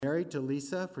Married to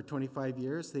Lisa for 25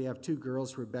 years. They have 2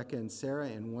 girls, Rebecca and Sarah,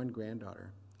 and 1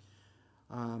 granddaughter.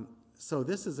 So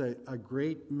this is a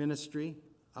great ministry.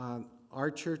 Our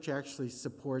church actually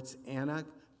supports Anna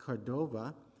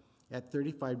Cordova at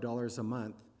 $35 a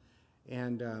month.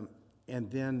 And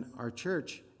then our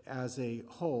church as a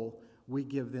whole, we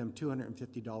give them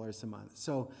 $250 a month.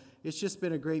 So it's just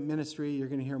been a great ministry. You're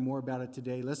going to hear more about it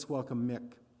today. Let's welcome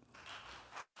Mick.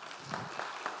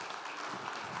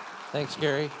 Thanks,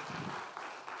 Gary.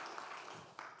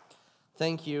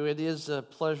 Thank you. It is a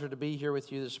pleasure to be here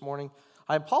with you this morning.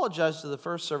 I apologize to the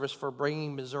first service for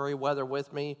bringing Missouri weather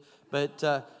with me, but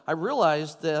I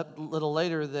realized that a little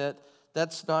later that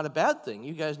that's not a bad thing.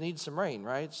 You guys need some rain,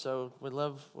 right? So we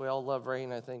all love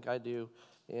rain. I think I do.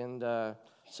 And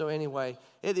so anyway,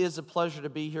 it is a pleasure to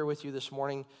be here with you this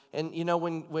morning. And you know,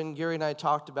 when Gary and I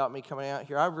talked about me coming out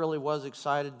here, I really was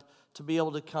excited to be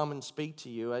able to come and speak to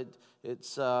you.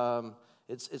 It's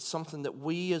something that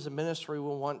we as a ministry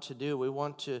will want to do. We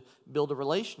want to build a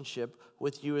relationship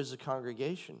with you as a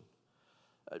congregation.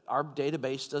 Our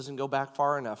database doesn't go back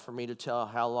far enough for me to tell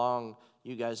how long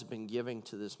you guys have been giving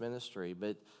to this ministry,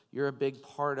 but you're a big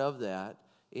part of that.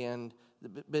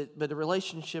 But a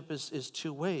relationship is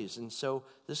 2 ways, and so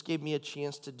this gave me a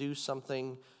chance to do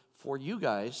something for you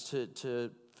guys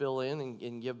to fill in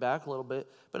and give back a little bit,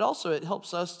 but also it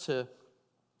helps us to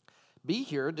be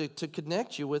here to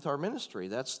connect you with our ministry.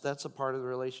 That's a part of the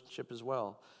relationship as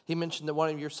well. He mentioned that one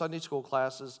of your Sunday school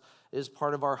classes is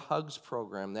part of our HUGS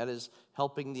program. That is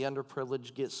helping the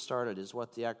underprivileged get started, is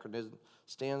what the acronym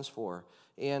stands for.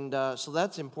 And so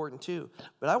that's important too.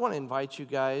 But I want to invite you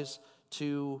guys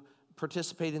to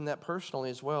participate in that personally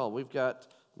as well. We've got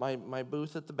my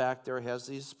booth at the back there has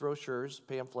these brochures,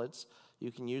 pamphlets.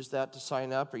 You can use that to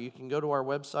sign up, or you can go to our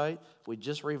website. We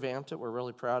just revamped it. We're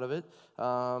really proud of it.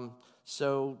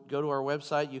 So go to our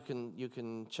website. You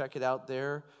can check it out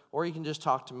there, or you can just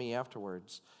talk to me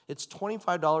afterwards. It's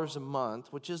 $25 a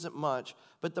month, which isn't much,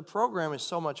 but the program is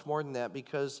so much more than that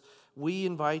because we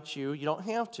invite you. You don't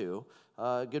have to.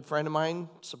 A good friend of mine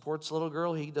supports a little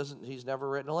girl. He's never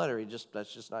written a letter.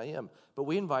 That's just not him. But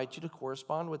we invite you to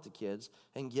correspond with the kids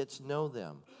and get to know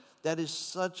them. That is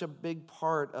such a big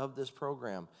part of this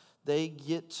program. They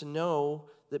get to know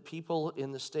that people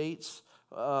in the States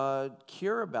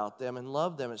care about them and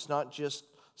love them. It's not just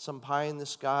some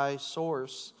pie-in-the-sky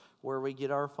source where we get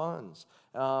our funds.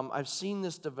 I've seen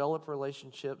this develop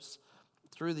relationships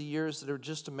through the years that are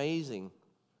just amazing,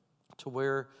 to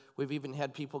where we've even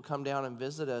had people come down and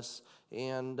visit us,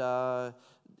 and they're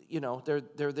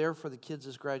there for the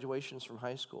kids' graduations from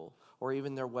high school, or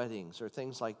even their weddings, or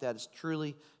things like that. It's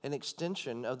truly an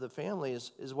extension of the family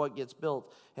is what gets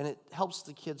built, and it helps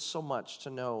the kids so much to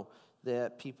know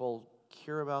that people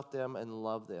care about them and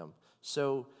love them.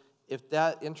 So if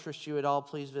that interests you at all,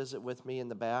 please visit with me in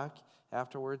the back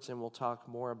afterwards, and we'll talk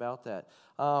more about that.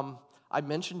 I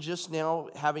mentioned just now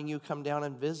having you come down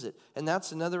and visit, and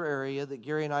that's another area that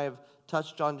Gary and I have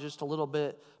touched on just a little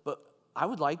bit, but I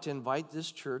would like to invite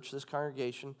this church, this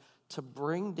congregation, to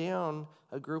bring down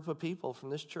a group of people from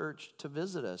this church to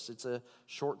visit us. It's a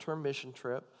short-term mission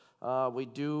trip. We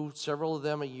do several of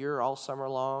them a year, all summer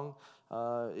long.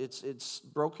 It's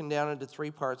broken down into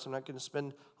 3 parts. I'm not going to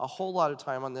spend a whole lot of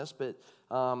time on this, but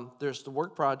there's the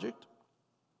work project.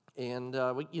 And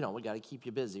we got to keep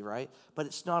you busy, right? But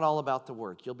it's not all about the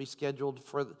work. You'll be scheduled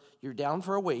you're down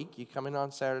for a week. You come in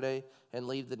on Saturday and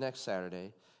leave the next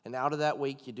Saturday. And out of that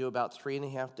week, you do about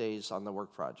 3.5 days on the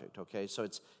work project, okay? So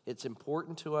it's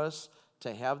important to us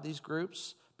to have these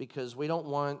groups, because we don't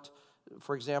want,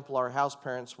 for example, our house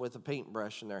parents with a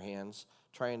paintbrush in their hands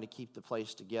trying to keep the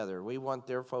place together. We want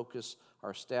their focus,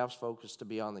 our staff's focus, to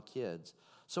be on the kids.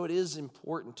 So it is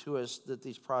important to us that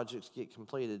these projects get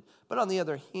completed. But on the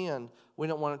other hand, we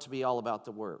don't want it to be all about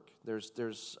the work.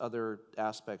 There's other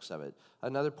aspects of it.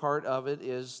 Another part of it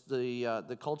is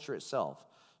the culture itself.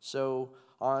 So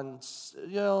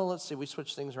we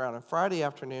switch things around. On Friday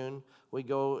afternoon, we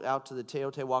go out to the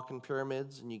Teotihuacan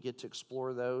pyramids, and you get to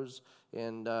explore those.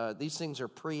 And these things are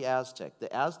pre-Aztec.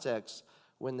 The Aztecs,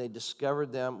 when they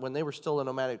discovered them, when they were still a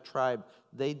nomadic tribe,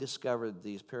 they discovered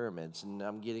these pyramids. And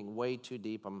I'm getting way too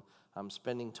deep. I'm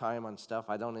spending time on stuff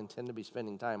I don't intend to be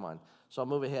spending time on. So I'll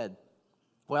move ahead.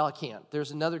 Well, I can't.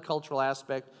 There's another cultural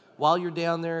aspect. While you're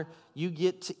down there, you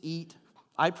get to eat.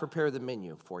 I prepare the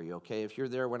menu for you, okay, if you're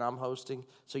there when I'm hosting.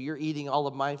 So you're eating all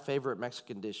of my favorite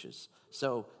Mexican dishes.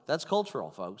 So that's cultural,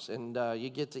 folks. And you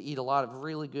get to eat a lot of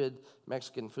really good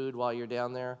Mexican food while you're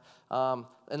down there. And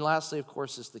lastly, of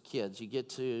course, is the kids. You get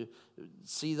to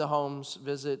see the homes,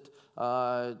 visit,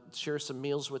 share some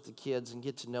meals with the kids, and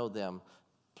get to know them.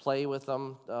 play with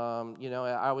them.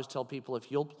 I always tell people,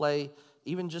 if you'll play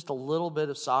even just a little bit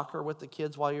of soccer with the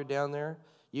kids while you're down there,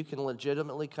 you can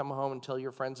legitimately come home and tell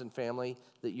your friends and family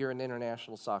that you're an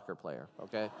international soccer player,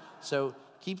 okay? So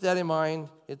keep that in mind.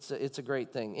 It's a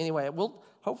great thing. Anyway, we'll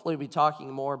hopefully be talking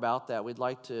more about that. We'd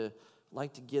like to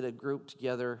get a group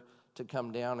together to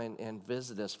come down and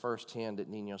visit us firsthand at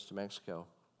Niños de Mexico.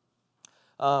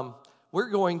 We're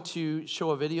going to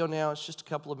show a video now. It's just a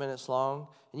couple of minutes long,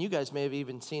 and you guys may have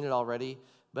even seen it already,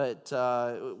 but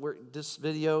this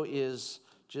video is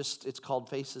it's called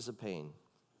Faces of Pain.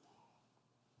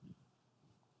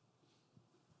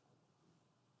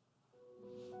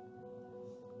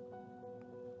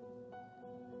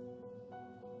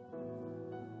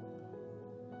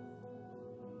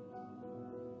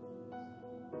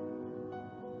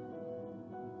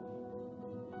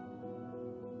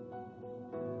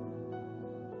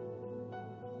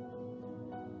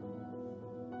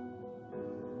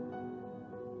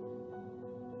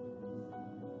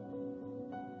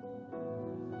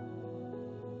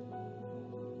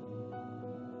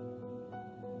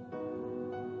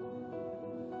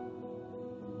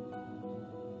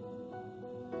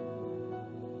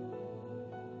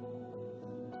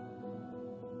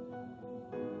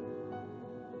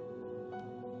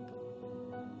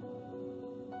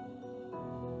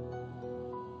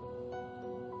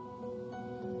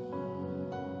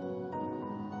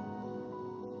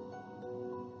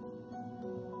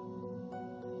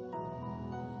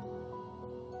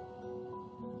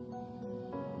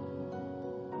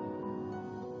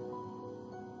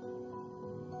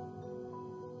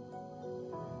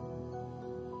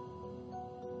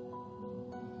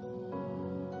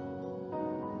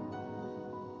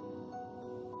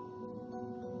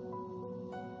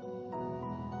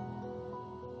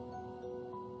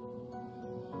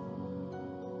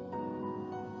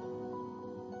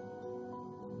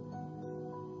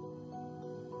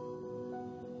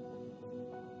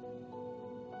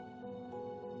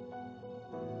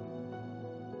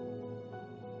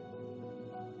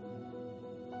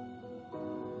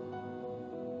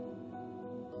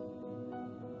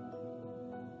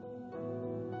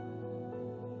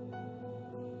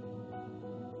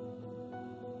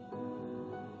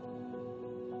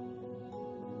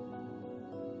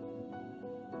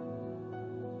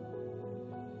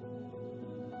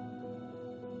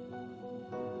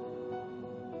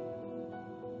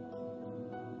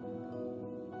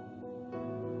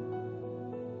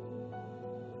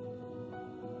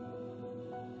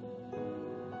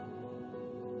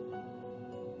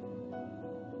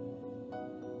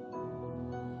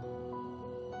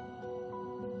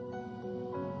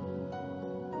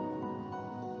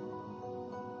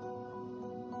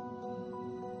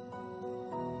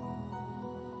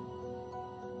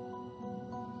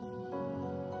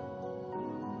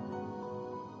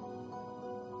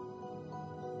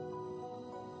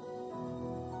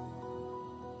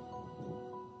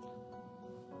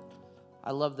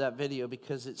 I love that video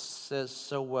because it says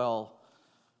so well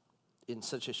in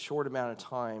such a short amount of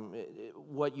time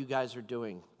what you guys are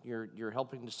doing. You're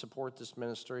helping to support this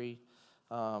ministry,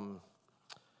 and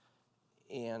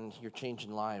you're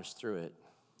changing lives through it.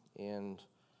 And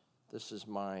this is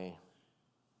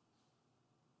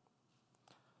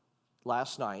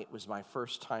last night was my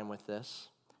first time with this,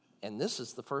 and this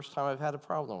is the first time I've had a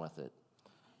problem with it.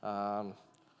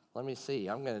 Let me see.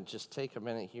 I'm going to just take a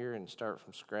minute here and start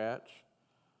from scratch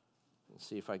and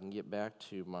see if I can get back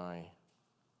to my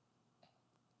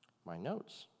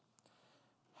notes.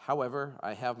 However,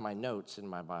 I have my notes in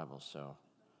my Bible, so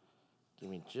give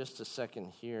me just a second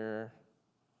here,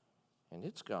 and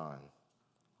it's gone.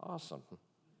 Awesome.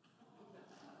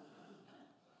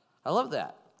 I love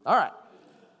that. All right.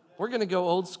 We're going to go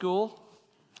old school,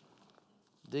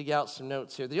 dig out some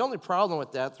notes here. The only problem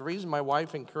with that, the reason my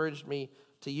wife encouraged me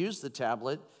to use the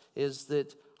tablet, is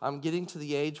that I'm getting to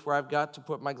the age where I've got to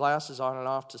put my glasses on and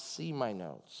off to see my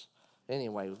notes.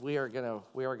 Anyway, we are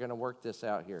gonna work this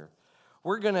out here.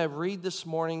 We're going to read this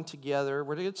morning together.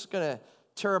 We're just going to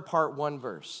tear apart one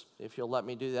verse, if you'll let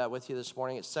me do that with you this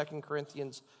morning. It's 2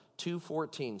 Corinthians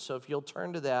 2:14. So if you'll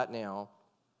turn to that now,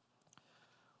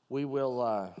 we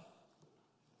will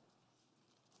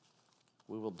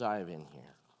dive in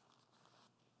here.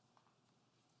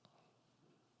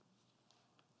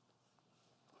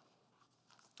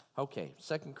 Okay,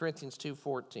 2 Corinthians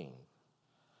 2:14.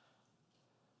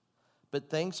 But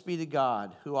thanks be to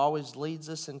God, who always leads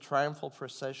us in triumphal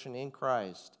procession in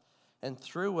Christ, and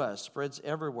through us spreads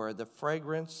everywhere the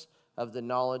fragrance of the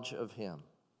knowledge of Him.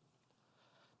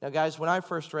 Now, guys, when I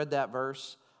first read that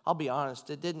verse, I'll be honest,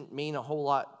 it didn't mean a whole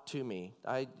lot to me.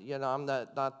 I'm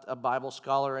not a Bible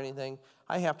scholar or anything.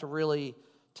 I have to really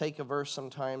take a verse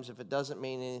sometimes if it doesn't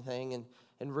mean anything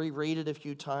and reread it a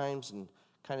few times and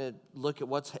kind of look at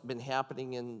what's been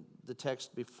happening in the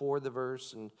text before the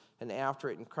verse and after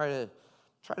it and try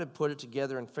to put it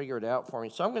together and figure it out for me.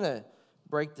 So I'm going to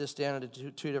break this down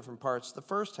into two different parts. The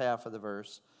first half of the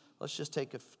verse, let's just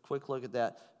take a quick look at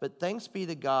that. But thanks be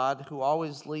to God who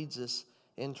always leads us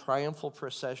in triumphal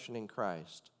procession in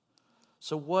Christ.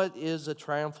 So what is a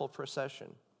triumphal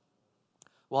procession?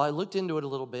 Well, I looked into it a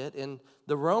little bit, and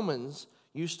the Romans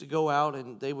used to go out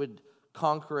and they would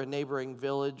conquer a neighboring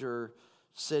village or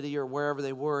city or wherever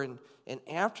they were, and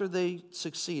after they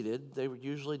succeeded, they were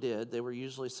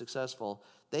usually successful,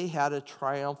 they had a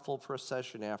triumphal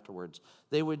procession afterwards.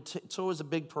 So it was a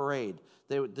big parade.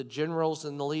 The generals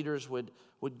and the leaders would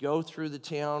go through the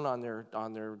town on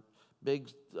their big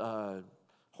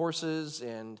horses,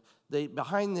 and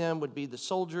behind them would be the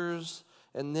soldiers,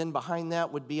 and then behind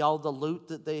that would be all the loot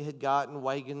that they had gotten,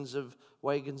 wagons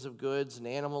of goods and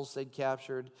animals they'd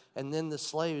captured, and then the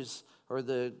slaves or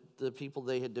the people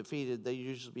they had defeated, they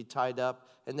usually be tied up,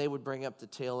 and they would bring up the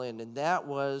tail end, and that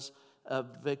was a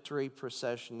victory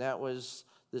procession. That was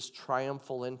this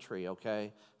triumphal entry,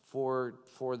 okay, for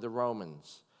the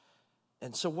Romans.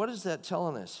 And so what is that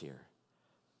telling us here?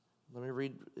 Let me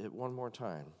read it one more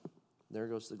time. There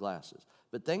goes the glasses.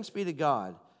 But thanks be to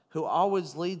God who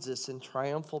always leads us in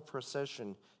triumphal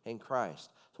procession in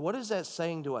Christ. So what is that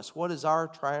saying to us? What is our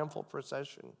triumphal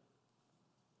procession?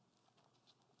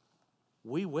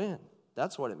 We win.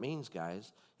 That's what it means,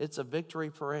 guys. It's a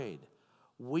victory parade.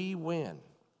 We win.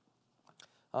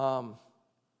 I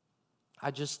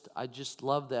just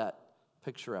love that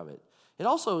picture of it. It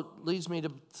also leads me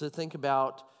to think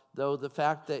about, though, the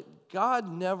fact that God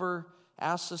never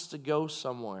asks us to go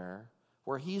somewhere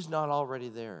where He's not already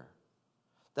there.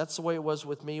 That's the way it was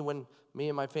with me when me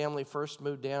and my family first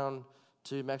moved down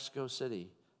to Mexico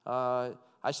City. I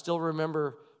still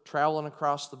remember traveling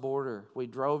across the border. We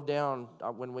drove down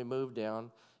when we moved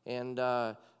down, and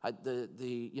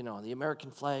the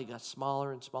American flag got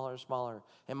smaller and smaller and smaller,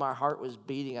 and my heart was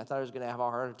beating. I thought I was going to have a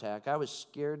heart attack. I was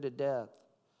scared to death.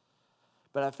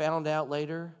 But I found out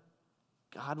later,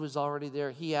 God was already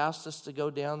there. He asked us to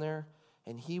go down there,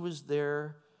 and He was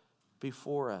there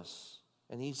before us,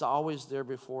 and He's always there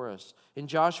before us. In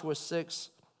Joshua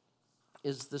 6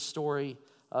 is the story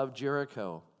of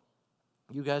Jericho.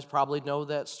 You guys probably know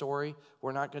that story.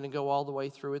 We're not going to go all the way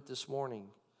through it this morning.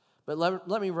 But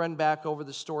let me run back over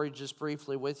the story just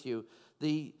briefly with you.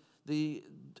 The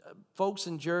folks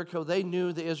in Jericho, they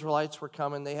knew the Israelites were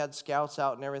coming. They had scouts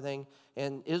out and everything.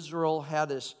 And Israel had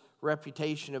this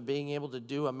reputation of being able to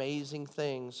do amazing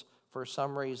things for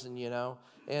some reason,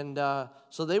 And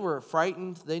so they were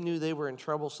frightened. They knew they were in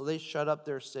trouble, so they shut up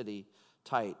their city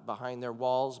tight behind their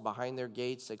walls, behind their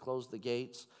gates. They closed the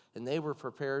gates, and they were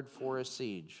prepared for a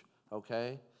siege,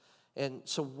 okay? And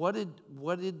so what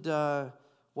did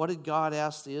God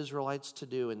ask the Israelites to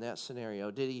do in that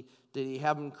scenario? Did he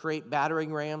have them create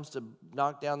battering rams to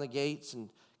knock down the gates and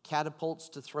catapults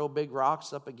to throw big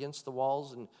rocks up against the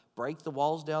walls and break the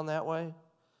walls down that way?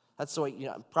 That's the way,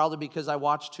 probably because I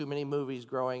watched too many movies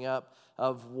growing up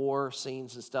of war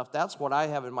scenes and stuff. That's what I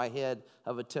have in my head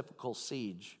of a typical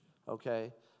siege,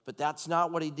 okay? But that's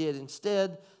not what he did.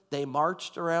 Instead, they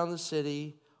marched around the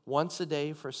city once a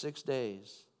day for 6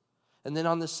 days. And then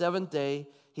on the seventh day,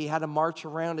 he had to march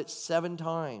around it 7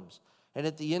 times. And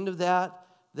at the end of that,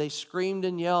 they screamed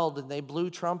and yelled and they blew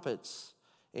trumpets.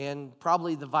 And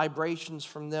probably the vibrations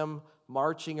from them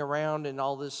marching around and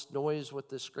all this noise with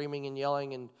the screaming and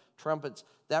yelling and trumpets,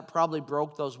 that probably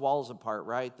broke those walls apart,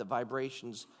 right? The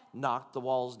vibrations knocked the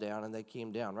walls down and they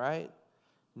came down, right?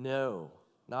 No,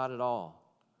 not at all.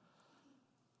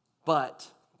 But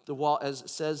the wall, as it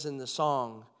says in the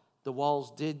song, the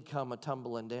walls did come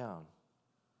a-tumbling down.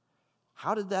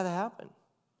 How did that happen?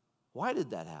 Why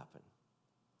did that happen?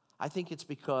 I think it's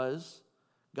because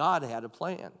God had a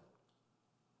plan.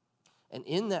 And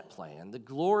in that plan, the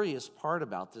glorious part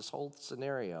about this whole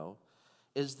scenario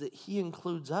is that He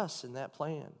includes us in that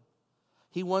plan.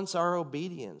 He wants our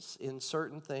obedience in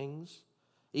certain things,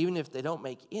 even if they don't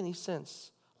make any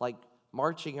sense, like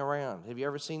marching around. Have you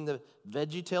ever seen the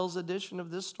VeggieTales edition of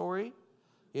this story?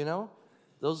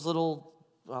 Those little,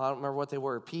 I don't remember what they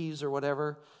were, peas or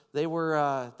whatever. They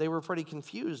were pretty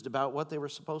confused about what they were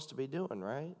supposed to be doing,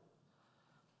 right?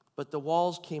 But the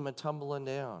walls came a-tumbling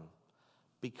down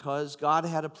because God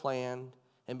had a plan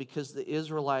and because the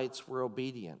Israelites were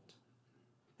obedient.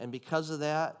 And because of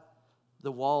that,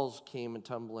 the walls came and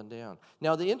tumbling down.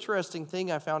 Now, the interesting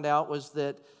thing I found out was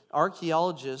that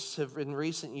archaeologists have, in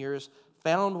recent years,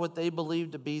 found what they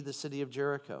believe to be the city of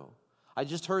Jericho. I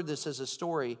just heard this as a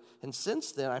story, and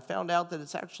since then, I found out that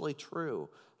it's actually true.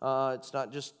 It's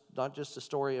not just a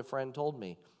story a friend told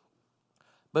me.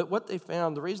 But what they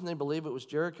found, the reason they believe it was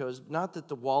Jericho is not that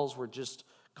the walls were just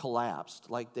collapsed,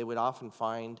 like they would often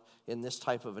find in this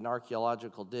type of an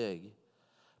archaeological dig.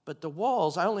 But the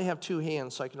walls, I only have two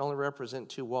hands, so I can only represent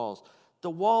two walls. The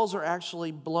walls are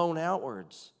actually blown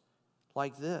outwards,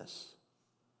 like this.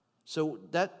 So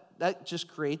that just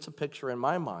creates a picture in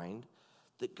my mind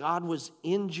that God was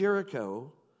in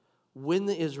Jericho when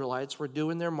the Israelites were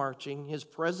doing their marching. His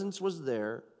presence was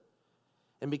there.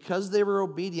 And because they were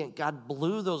obedient, God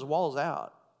blew those walls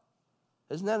out.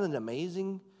 Isn't that an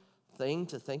amazing thing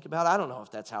to think about? I don't know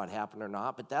if that's how it happened or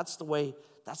not, but that's the way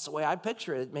I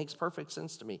picture it. It makes perfect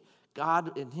sense to me.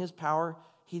 God, in his power,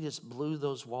 he just blew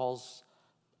those walls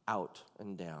out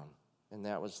and down. And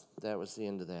that was the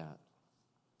end of that.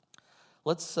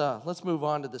 Let's move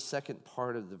on to the second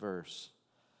part of the verse.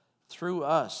 Through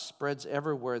us spreads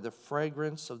everywhere the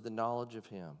fragrance of the knowledge of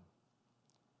him.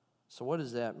 So what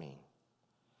does that mean?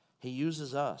 He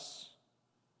uses us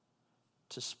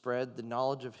to spread the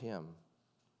knowledge of him,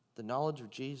 the knowledge of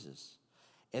Jesus.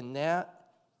 And that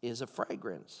is a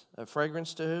fragrance. A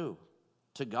fragrance to who?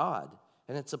 To God.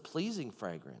 And it's a pleasing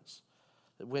fragrance.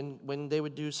 When they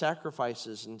would do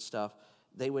sacrifices and stuff,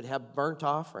 they would have burnt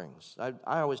offerings.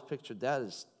 I always pictured that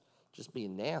as just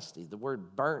being nasty. The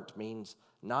word burnt means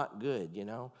not good, you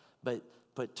know.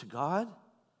 But to God,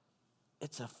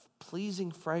 it's a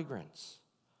pleasing fragrance.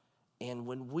 And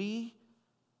when we,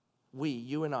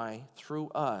 you and I, through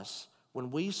us,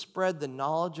 when we spread the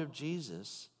knowledge of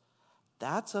Jesus,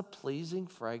 that's a pleasing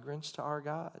fragrance to our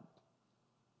God.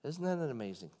 Isn't that an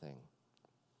amazing thing?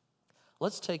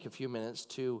 Let's take a few minutes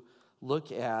to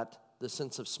look at the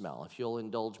sense of smell, if you'll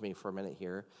indulge me for a minute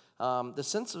here. All of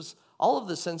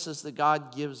the senses that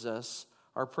God gives us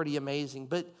are pretty amazing,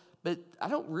 but I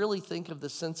don't really think of the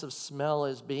sense of smell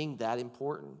as being that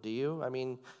important, do you? I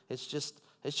mean, it's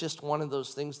just one of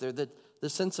those things there. The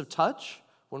sense of touch,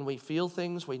 when we feel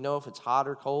things, we know if it's hot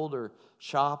or cold or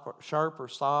sharp or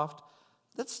soft.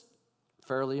 That's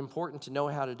fairly important to know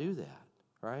how to do that,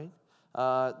 right?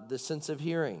 The sense of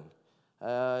hearing.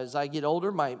 As I get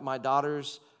older, my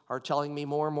daughters are telling me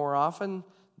more and more often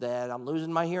that I'm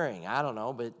losing my hearing. I don't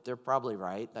know, but they're probably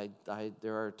right.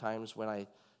 There are times when I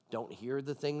don't hear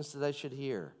the things that I should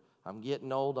hear. I'm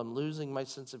getting old. I'm losing my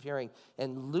sense of hearing.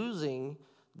 And losing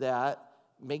that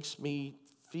makes me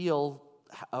feel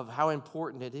of how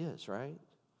important it is, right?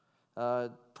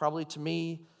 Probably to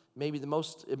me, maybe the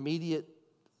most immediate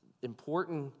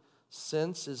important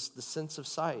sense is the sense of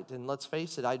sight. And let's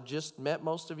face it, I just met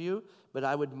most of you, but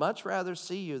I would much rather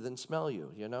see you than smell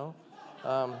you, you know?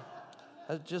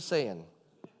 Just saying.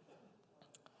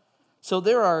 So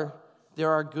there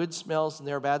are good smells and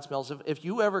there are bad smells. If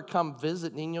you ever come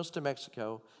visit Niños to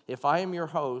Mexico, if I am your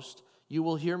host, you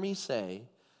will hear me say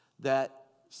that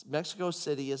Mexico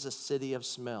City is a city of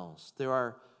smells. There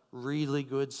are really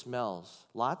good smells,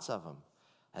 lots of them.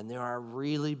 And there are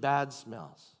really bad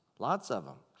smells, lots of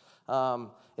them.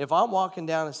 If I'm walking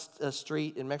down a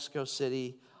street in Mexico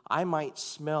City, I might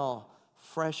smell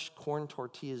fresh corn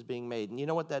tortillas being made. And you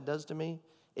know what that does to me?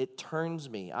 It turns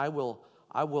me. I will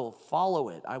follow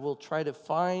it. I will try to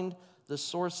find the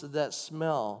source of that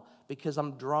smell because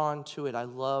I'm drawn to it. I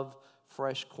love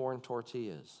fresh corn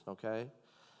tortillas, okay?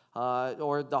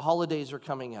 Or the holidays are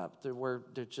coming up.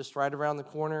 They're just right around the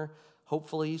corner.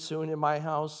 Hopefully soon in my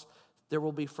house, there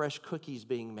will be fresh cookies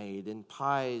being made and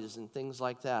pies and things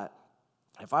like that.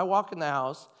 If I walk in the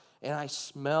house and I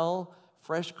smell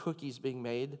fresh cookies being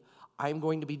made, I'm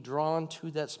going to be drawn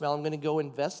to that smell. I'm going to go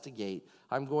investigate.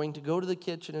 I'm going to go to the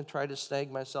kitchen and try to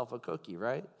snag myself a cookie,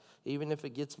 right? Even if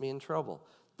it gets me in trouble.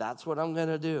 That's what I'm going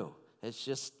to do. It's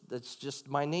just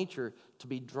my nature to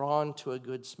be drawn to a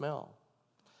good smell.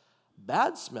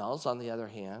 Bad smells, on the other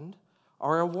hand,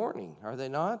 are a warning, are they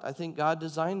not? I think God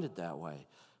designed it that way.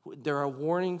 They're a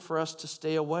warning for us to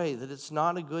stay away, that it's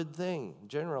not a good thing,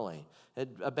 generally.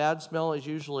 A bad smell is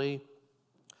usually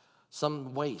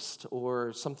some waste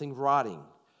or something rotting,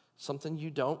 something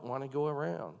you don't want to go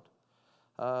around.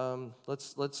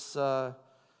 Let's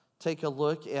take a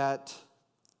look at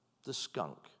the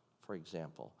skunk, for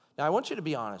example. Now, I want you to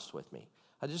be honest with me.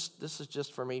 This is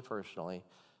just for me personally,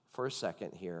 for a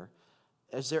second here.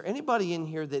 Is there anybody in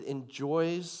here that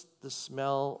enjoys the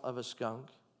smell of a skunk?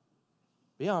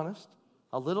 Be honest.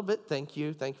 A little bit. Thank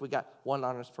you. We got one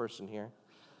honest person here.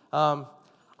 And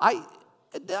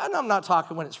I'm not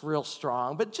talking when it's real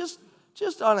strong, but just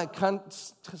just on a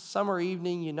summer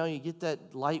evening, you know, you get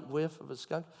that light whiff of a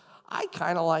skunk. I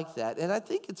kind of like that. And I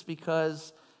think it's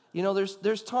because, you know,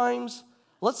 there's times,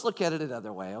 let's look at it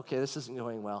another way. Okay, this isn't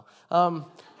going well.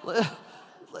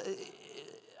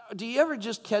 Do you ever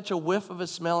just catch a whiff of a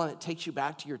smell and it takes you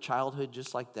back to your childhood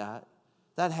just like that?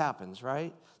 That happens,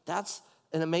 right? That's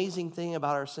an amazing thing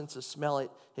about our sense of smell.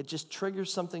 It just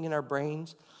triggers something in our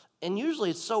brains. And usually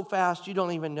it's so fast you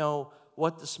don't even know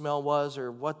what the smell was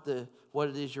or what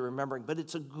it is you're remembering. But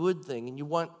it's a good thing, and you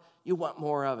want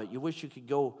more of it. You wish you could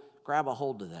go grab a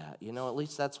hold of that. You know, at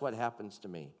least that's what happens to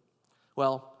me.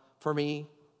 Well, for me,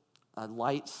 a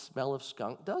light smell of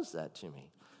skunk does that to me.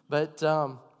 But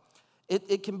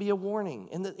it can be a warning.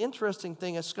 And the interesting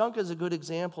thing, a skunk is a good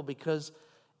example because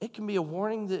it can be a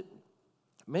warning that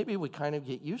maybe we kind of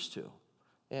get used to,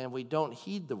 and we don't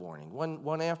heed the warning.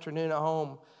 One afternoon at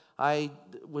home, I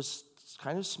was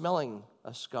kind of smelling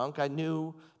a skunk. I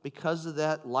knew because of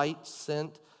that light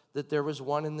scent that there was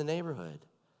one in the neighborhood.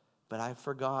 But I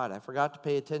forgot to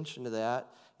pay attention to that.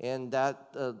 And that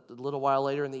a little while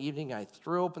later in the evening, I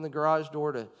threw open the garage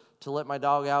door to let my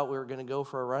dog out. We were going to go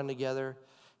for a run together.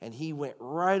 And he went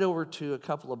right over to a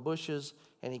couple of bushes,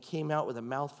 and he came out with a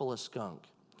mouthful of skunk.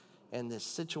 And the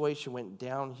situation went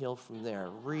downhill from there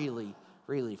really,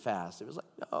 really fast. It was like,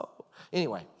 no.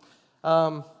 Anyway,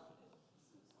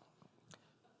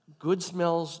 good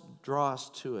smells draw us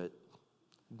to it.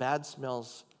 Bad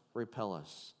smells repel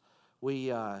us.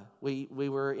 We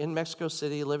were in Mexico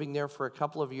City, living there for a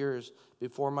couple of years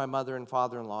before my mother and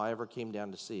father-in-law ever came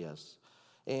down to see us.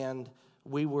 And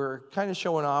we were kind of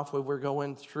showing off. We were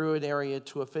going through an area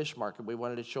to a fish market. We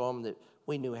wanted to show them that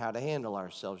we knew how to handle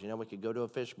ourselves. You know, we could go to a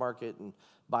fish market and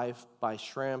buy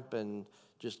shrimp, and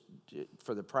just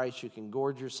for the price you can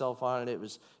gorge yourself on it. It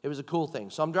was a cool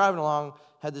thing. So I'm driving along,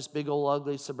 had this big old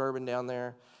ugly Suburban down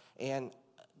there, and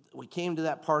we came to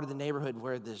that part of the neighborhood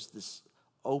where there's this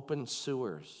open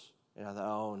sewers. And I thought,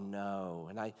 oh no.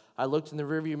 And I looked in the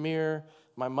rearview mirror.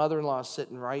 My mother-in-law is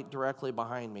sitting right directly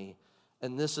behind me,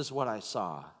 and this is what I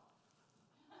saw.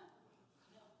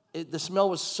 The smell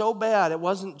was so bad, it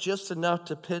wasn't just enough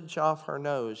to pinch off her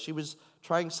nose. She was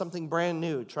trying something brand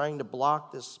new, trying to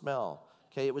block this smell.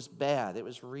 Okay, it was bad. It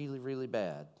was really, really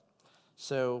bad.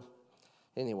 So,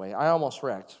 anyway, I almost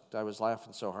wrecked. I was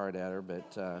laughing so hard at her,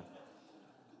 but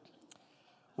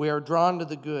we are drawn to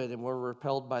the good and we're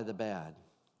repelled by the bad.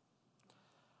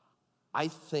 I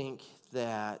think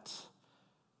that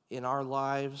in our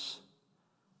lives,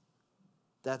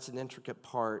 that's an intricate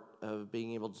part of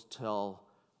being able to tell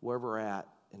where we're at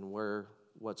and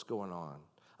what's going on.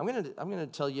 I'm going to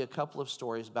tell you a couple of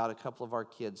stories about a couple of our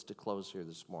kids to close here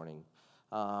this morning.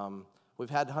 We've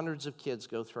had hundreds of kids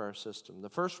go through our system. The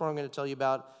first one I'm going to tell you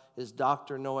about is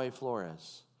Dr. Noe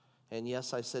Flores. And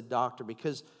yes, I said doctor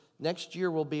because next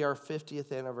year will be our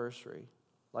 50th anniversary.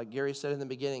 Like Gary said in the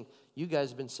beginning, you guys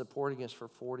have been supporting us for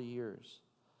 40 years.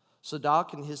 So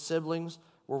Doc and his siblings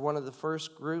were one of the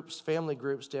first family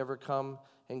groups to ever come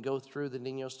and go through the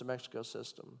Niños de Mexico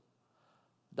system.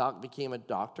 Doc became a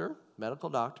doctor, medical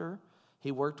doctor.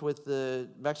 He worked with the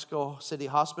Mexico City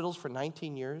hospitals for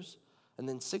 19 years. And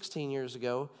then 16 years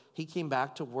ago, he came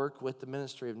back to work with the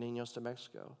ministry of Niños de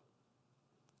Mexico.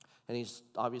 And he's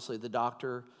obviously the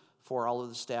doctor for all of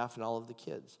the staff and all of the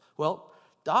kids. Well,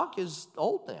 Doc is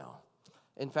old now.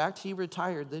 In fact, he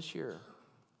retired this year.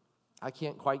 I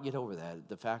can't quite get over that.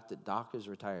 The fact that Doc is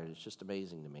retired is just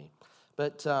amazing to me.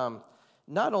 But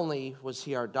not only was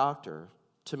he our doctor,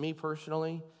 to me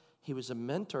personally, he was a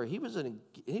mentor. He was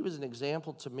an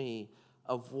example to me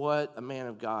of what a man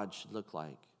of God should look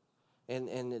like.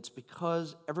 And it's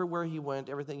because everywhere he went,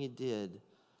 everything he did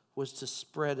was to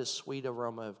spread a sweet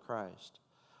aroma of Christ.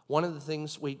 One of the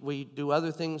things, we do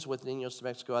other things with Niños de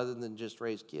Mexico other than just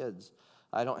raise kids.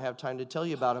 I don't have time to tell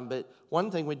you about them, but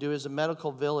one thing we do is a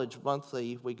medical village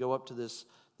monthly. We go up to this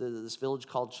village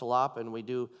called Chalapa, and we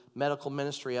do medical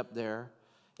ministry up there.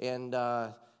 And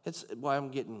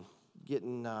I'm getting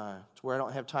to where I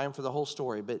don't have time for the whole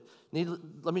story, but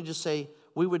let me just say,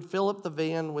 we would fill up the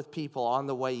van with people on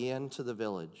the way into the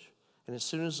village. And as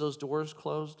soon as those doors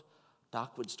closed,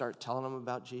 Doc would start telling them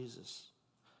about Jesus.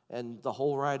 And the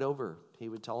whole ride over, he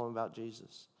would tell them about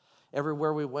Jesus.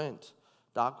 Everywhere we went,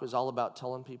 Doc was all about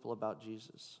telling people about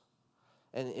Jesus.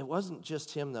 And it wasn't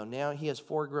just him, though. Now he has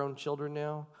 4 grown children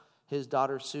now. His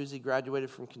daughter, Susie, graduated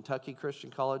from Kentucky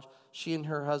Christian College. She and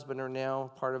her husband are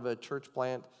now part of a church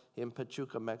plant in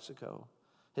Pachuca, Mexico.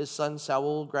 His son,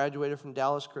 Saul, graduated from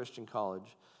Dallas Christian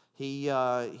College. He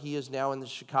is now in the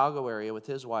Chicago area with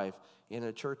his wife in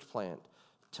a church plant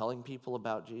telling people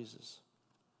about Jesus.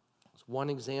 It's one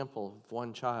example of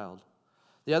one child.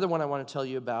 The other one I want to tell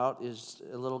you about is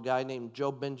a little guy named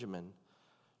Joe Benjamin.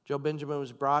 Joe Benjamin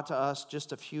was brought to us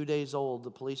just a few days old.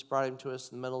 The police brought him to us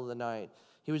in the middle of the night.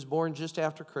 He was born just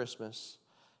after Christmas.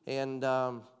 And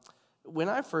when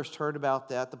I first heard about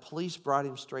that, the police brought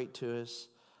him straight to us.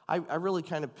 I really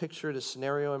kind of pictured a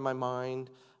scenario in my mind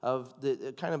of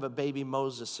the kind of a baby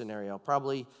Moses scenario.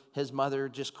 Probably his mother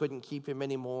just couldn't keep him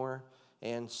anymore,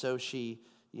 and so she,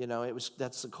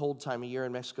 that's the cold time of year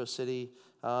in Mexico City.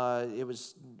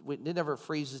 It never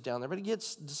freezes down there, but it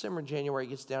gets December, January, it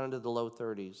gets down into the low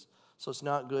 30s, so it's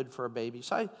not good for a baby.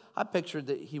 So I pictured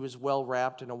that he was well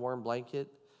wrapped in a warm blanket,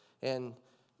 and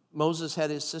Moses had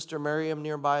his sister Miriam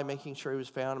nearby, making sure he was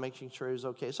found, making sure he was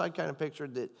okay. So I kind of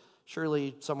pictured that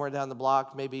surely somewhere down the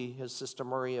block, maybe his sister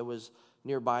Maria was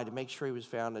nearby to make sure he was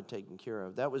found and taken care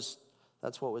of. That's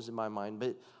what was in my mind.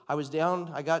 But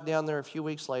I got down there a few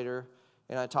weeks later,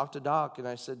 and I talked to Doc, and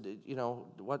I said,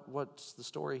 what's the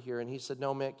story here? And he said,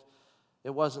 no, Mick,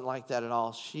 it wasn't like that at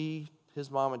all. His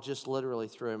mama just literally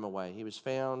threw him away. He was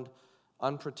found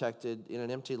unprotected in an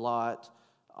empty lot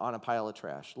on a pile of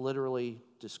trash, literally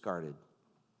discarded.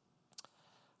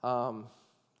 The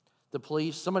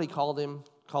police, somebody called in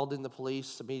the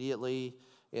police immediately,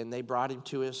 and they brought him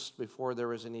to us before there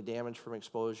was any damage from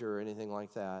exposure or anything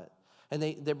like that. And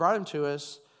they brought him to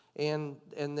us, and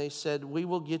they said, we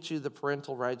will get you the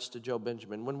parental rights to Joe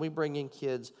Benjamin. When we bring in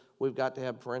kids, we've got to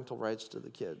have parental rights to the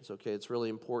kids, okay? It's really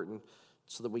important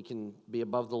so that we can be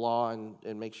above the law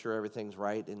and make sure everything's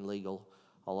right and legal,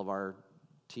 all of our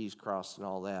T's crossed and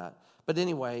all that. But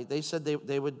anyway, they said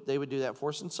they would do that for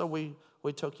us, and so we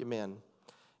took him in.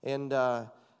 And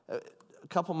a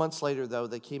couple months later, though,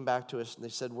 they came back to us and they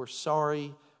said, we're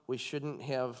sorry, we shouldn't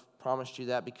have promised you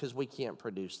that because we can't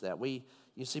produce that.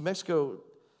 You see, Mexico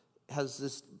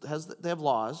they have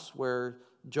laws where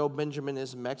Joe Benjamin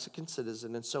is a Mexican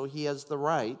citizen, and so he has the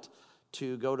right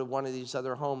to go to one of these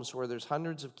other homes where there's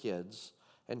hundreds of kids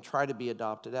and try to be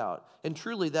adopted out. And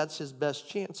truly, that's his best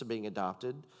chance of being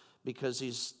adopted because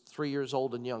he's 3 years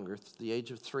old and younger. The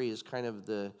age of 3 is kind of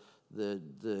the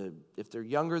if they're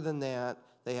younger than that,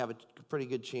 they have a pretty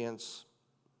good chance,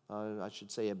 I should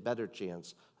say a better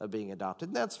chance of being adopted.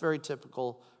 And that's very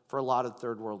typical for a lot of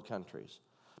third world countries.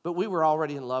 But we were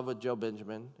already in love with Joe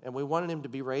Benjamin, and we wanted him to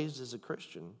be raised as a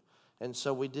Christian. And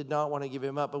so we did not want to give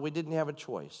him up, but we didn't have a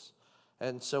choice.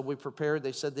 And so we prepared.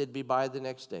 They said they'd be by the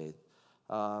next day.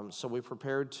 So we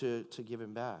prepared to give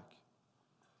him back.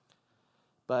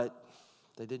 But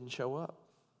they didn't show up.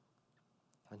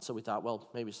 And so we thought, well,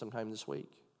 maybe sometime this week.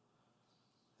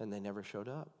 And they never showed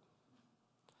up.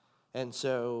 And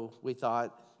so we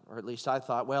thought, or at least I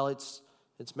thought, well, it's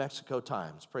Mexico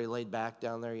time. It's pretty laid back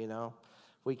down there,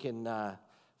 We can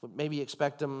maybe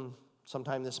expect them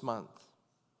sometime this month.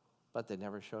 But they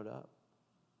never showed up.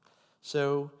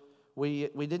 So we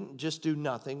didn't just do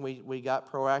nothing. We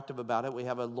got proactive about it. We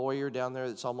have a lawyer down there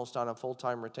that's almost on a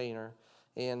full-time retainer.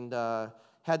 And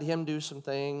had him do some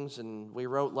things, and we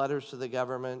wrote letters to the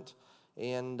government.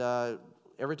 And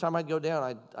every time I'd go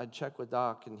down, I'd check with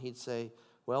Doc, and he'd say,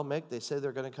 well, Mick, they say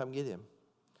they're going to come get him.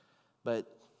 But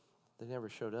they never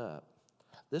showed up.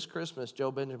 This Christmas,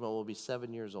 Joe Benjamin will be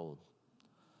 7 years old.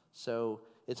 So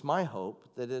it's my hope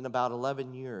that in about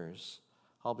 11 years,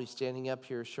 I'll be standing up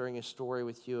here sharing a story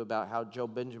with you about how Joe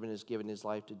Benjamin has given his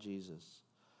life to Jesus.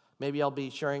 Maybe I'll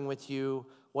be sharing with you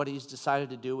what he's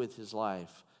decided to do with his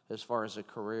life as far as a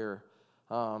career.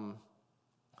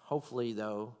 Hopefully,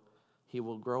 though, he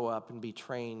will grow up and be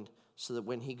trained so that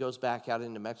when he goes back out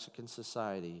into Mexican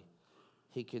society,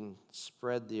 he can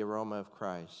spread the aroma of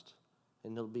Christ,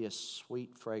 and it'll be a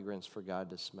sweet fragrance for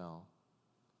God to smell.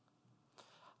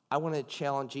 I want to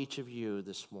challenge each of you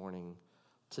this morning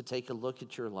to take a look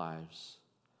at your lives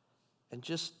and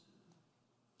just,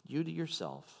 you to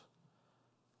yourself,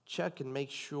 check and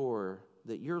make sure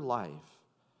that your life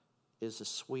is a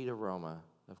sweet aroma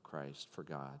of Christ for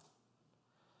God.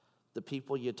 The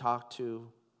people you talk to,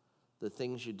 the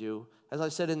things you do. As I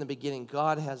said in the beginning,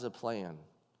 God has a plan,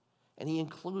 and he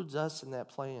includes us in that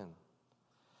plan.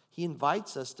 He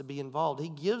invites us to be involved. He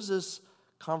gives us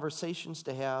conversations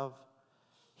to have.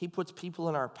 He puts people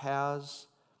in our paths.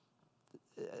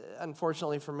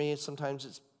 Unfortunately for me, sometimes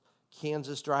it's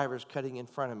Kansas drivers cutting in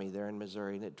front of me there in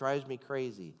Missouri, and it drives me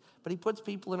crazy. But he puts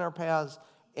people in our paths,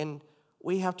 and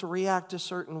we have to react a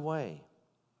certain way.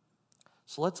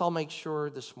 So let's all make sure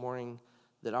this morning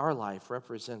that our life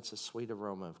represents a sweet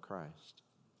aroma of Christ.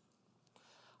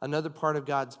 Another part of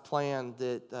God's plan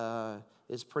that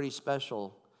is pretty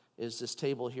special is this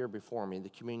table here before me, the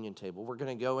communion table. We're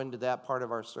going to go into that part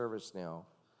of our service now.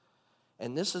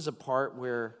 And this is a part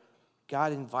where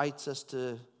God invites us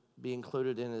to be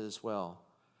included in it as well.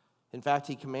 In fact,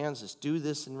 he commands us, do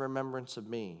this in remembrance of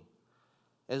me.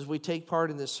 As we take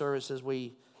part in this service, as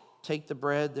we take the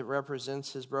bread that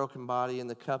represents his broken body and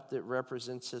the cup that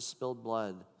represents his spilled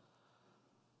blood,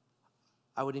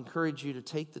 I would encourage you to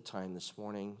take the time this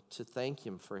morning to thank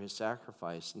him for his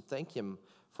sacrifice and thank him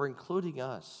for including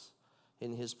us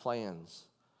in his plans.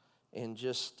 And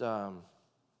just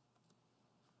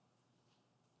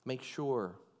make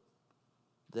sure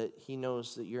that he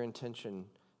knows that your intention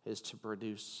is to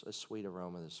produce a sweet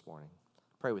aroma this morning.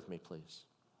 Pray with me, please.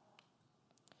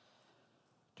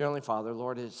 Dear Heavenly Father,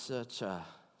 Lord, it's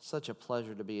such a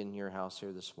pleasure to be in your house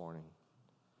here this morning.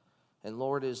 And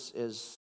Lord, as